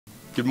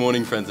Good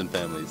morning, friends and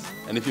families.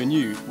 And if you're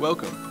new,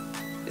 welcome.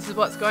 This is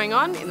what's going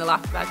on in the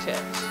life of our church.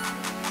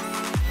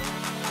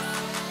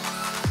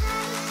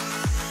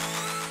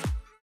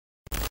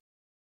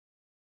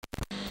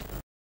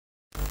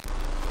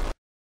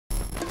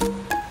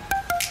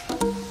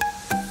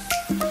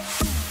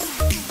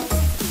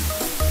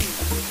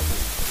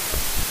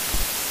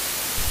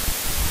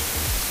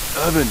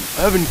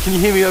 Urban, can you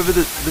hear me over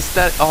the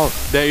stat? Oh,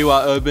 there you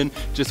are, Urban.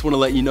 Just want to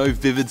let you know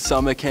Vivid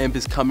Summer Camp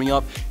is coming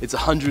up. It's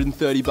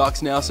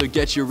 $130 now, so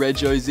get your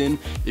regos in.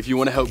 If you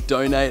want to help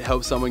donate,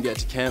 help someone get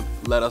to camp,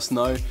 let us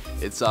know.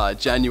 It's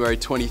January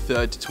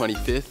 23rd to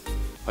 25th.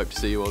 Hope to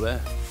see you all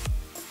there.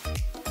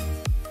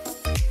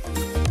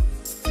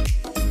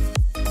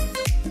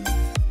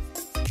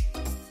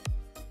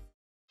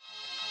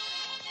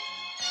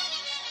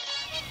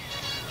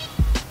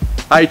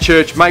 Hey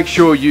church, make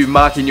sure you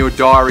mark in your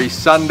diary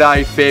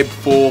Sunday, Feb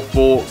 4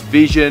 for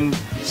Vision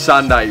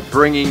Sunday,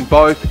 bringing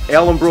both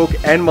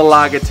Ellenbrook and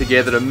Malaga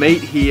together to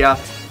meet here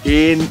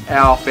in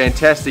our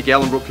fantastic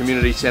Ellenbrook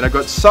Community Centre.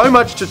 Got so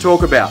much to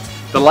talk about.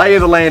 The lay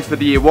of the land for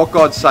the year, what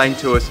God's saying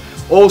to us.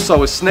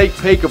 Also a sneak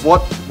peek of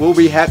what will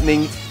be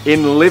happening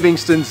in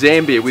Livingstone,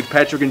 Zambia with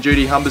Patrick and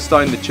Judy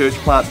Humberstone, the church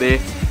plant there.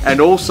 And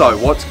also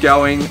what's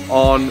going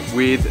on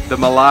with the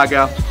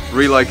Malaga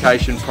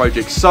relocation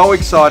project. So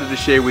excited to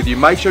share with you.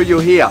 Make sure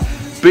you're here.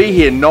 Be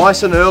here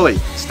nice and early.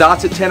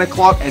 Starts at 10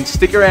 o'clock and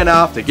stick around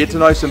after. Get to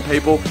know some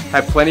people.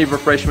 Have plenty of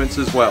refreshments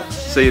as well.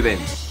 See you then.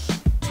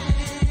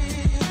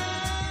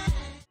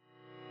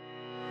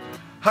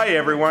 Hey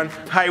everyone.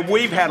 Hey,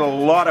 we've had a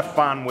lot of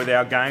fun with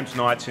our games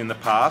nights in the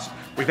past.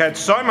 We've had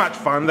so much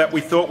fun that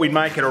we thought we'd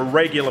make it a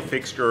regular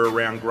fixture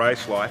around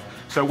Grace Life.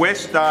 So we're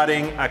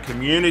starting a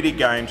community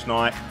games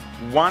night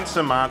once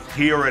a month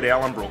here at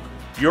Ellenbrook.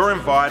 You're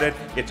invited.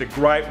 It's a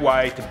great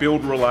way to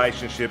build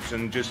relationships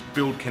and just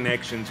build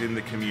connections in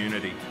the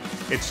community.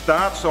 It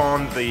starts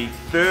on the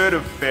 3rd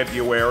of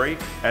February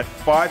at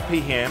 5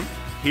 p.m.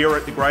 here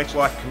at the Grace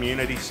Life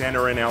Community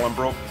Centre in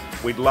Ellenbrook.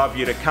 We'd love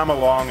you to come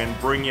along and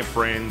bring your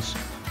friends.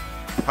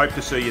 Hope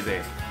to see you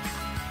there.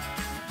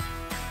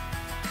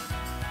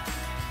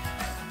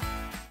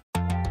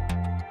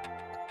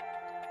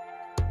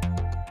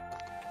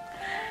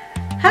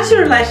 How's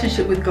your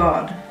relationship with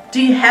God? Do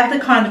you have the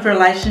kind of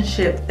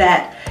relationship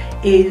that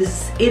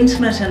is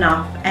intimate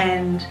enough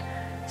and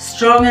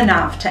strong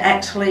enough to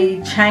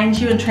actually change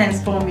you and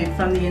transform you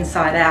from the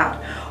inside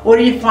out? Or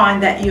do you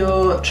find that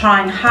you're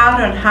trying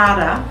harder and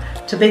harder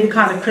to be the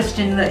kind of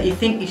Christian that you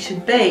think you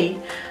should be,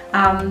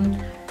 but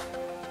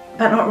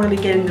not really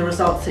getting the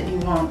results that you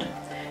want?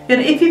 You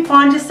know, if you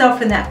find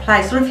yourself in that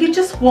place, or if you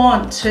just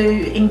want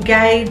to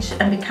engage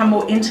and become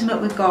more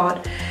intimate with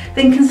God,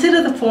 then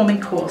consider the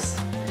Forming course.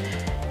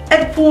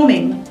 At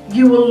Forming,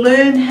 you will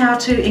learn how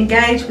to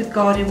engage with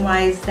God in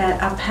ways that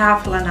are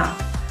powerful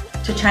enough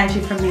to change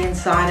you from the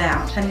inside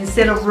out. And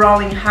instead of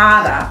rowing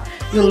harder,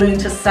 you'll learn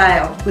to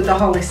sail with the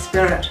Holy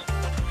Spirit.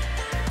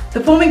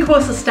 The Forming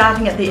course is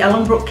starting at the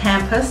Ellenbrook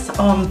campus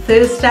on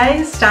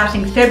Thursdays,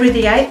 starting February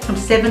the 8th from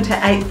 7 to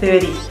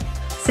 8:30.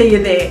 See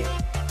you there.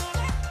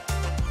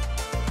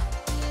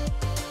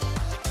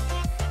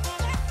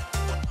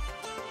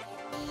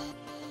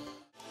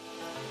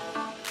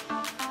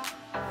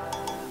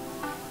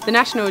 The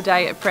National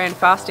Day of Prayer and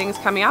Fasting is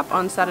coming up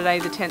on Saturday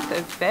the 10th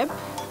of Feb.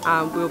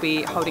 We'll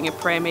be holding a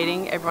prayer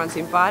meeting. Everyone's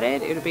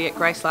invited. It'll be at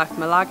Grace Life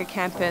Malaga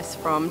campus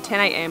from 10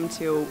 a.m.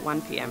 till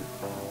 1 p.m.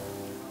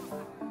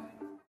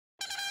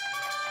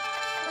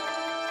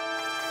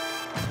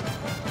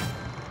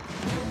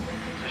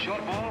 It's a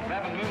short ball,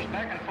 Brabham moves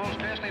back and falls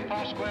scarcely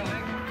past square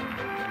leg.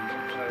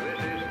 So this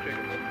is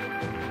cricket.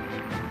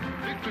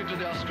 Victory to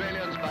the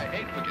Australians by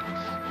 8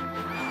 wickets.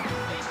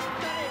 He's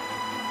got it!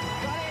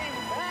 Got him!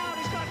 Round,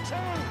 he's got 2!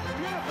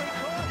 Beautifully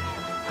caught!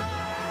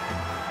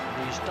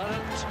 He's done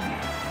it!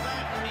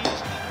 That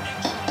is an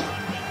excellent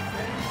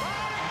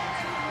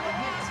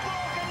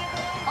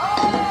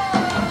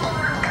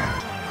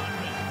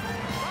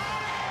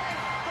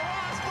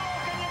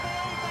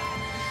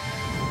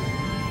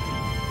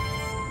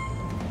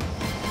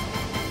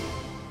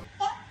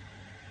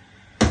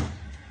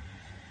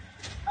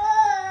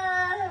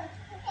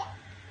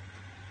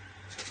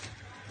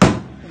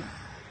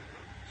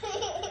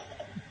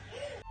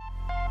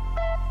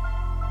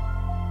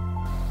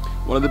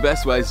One of the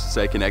best ways to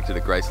stay connected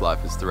at Grace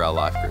Life is through our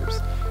life groups.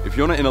 If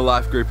you're not in a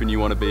life group and you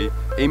want to be,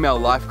 email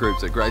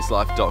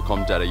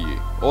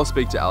lifegroups@gracelife.com.au or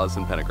speak to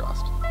Alison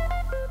Pendergrast.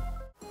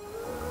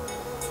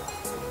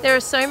 There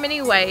are so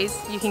many ways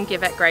you can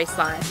give at Grace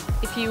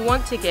Life. If you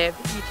want to give,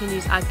 you can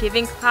use our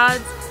giving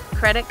cards,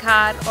 credit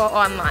card or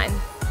online.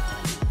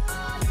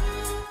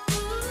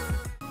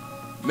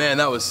 Man,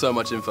 that was so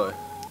much info.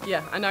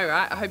 Yeah, I know,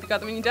 right? I hope you got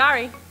them in your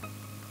diary.